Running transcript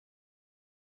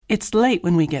It's late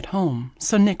when we get home,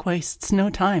 so Nick wastes no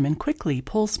time and quickly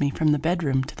pulls me from the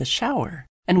bedroom to the shower,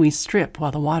 and we strip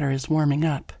while the water is warming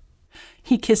up.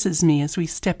 He kisses me as we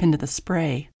step into the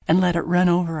spray and let it run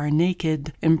over our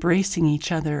naked, embracing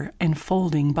each other,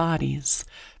 enfolding bodies,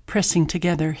 pressing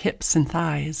together hips and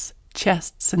thighs,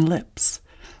 chests and lips.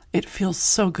 It feels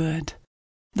so good.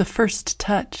 The first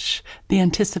touch, the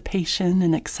anticipation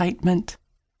and excitement.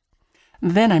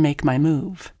 Then I make my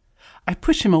move. I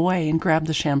push him away and grab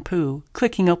the shampoo,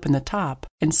 clicking open the top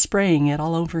and spraying it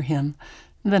all over him.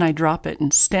 Then I drop it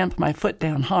and stamp my foot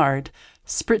down hard,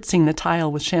 spritzing the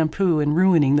tile with shampoo and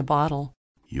ruining the bottle.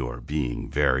 You're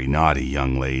being very naughty,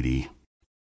 young lady.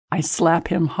 I slap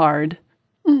him hard,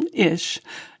 ish,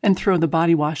 and throw the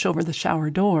body wash over the shower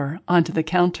door onto the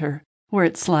counter, where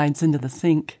it slides into the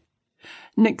sink.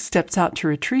 Nick steps out to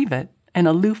retrieve it, and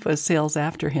a loofah sails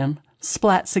after him,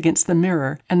 splats against the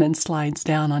mirror, and then slides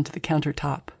down onto the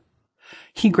countertop.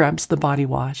 He grabs the body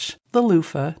wash, the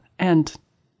loofah, and,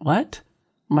 what?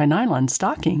 My nylon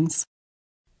stockings.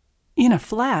 In a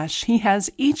flash, he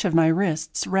has each of my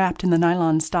wrists wrapped in the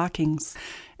nylon stockings,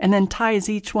 and then ties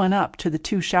each one up to the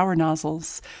 2 shower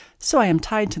nozzles, so I am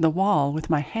tied to the wall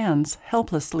with my hands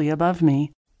helplessly above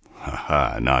me.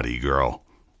 Ha, naughty girl.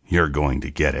 You're going to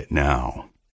get it now.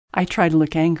 I try to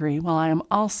look angry while I am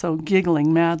also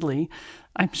giggling madly.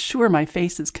 I'm sure my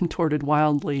face is contorted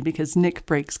wildly because Nick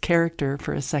breaks character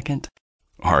for a second.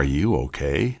 Are you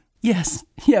okay? Yes,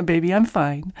 yeah, baby, I'm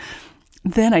fine.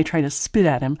 Then I try to spit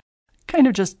at him, kind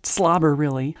of just slobber,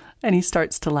 really, and he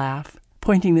starts to laugh,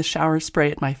 pointing the shower spray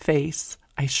at my face.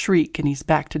 I shriek, and he's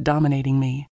back to dominating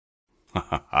me. Ha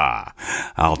ha ha!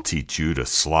 I'll teach you to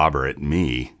slobber at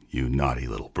me, you naughty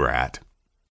little brat.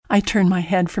 I turn my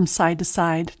head from side to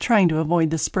side, trying to avoid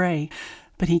the spray,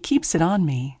 but he keeps it on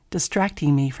me,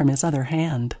 distracting me from his other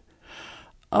hand.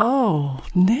 Oh,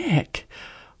 Nick.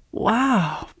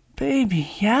 Wow,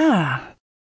 baby, yeah.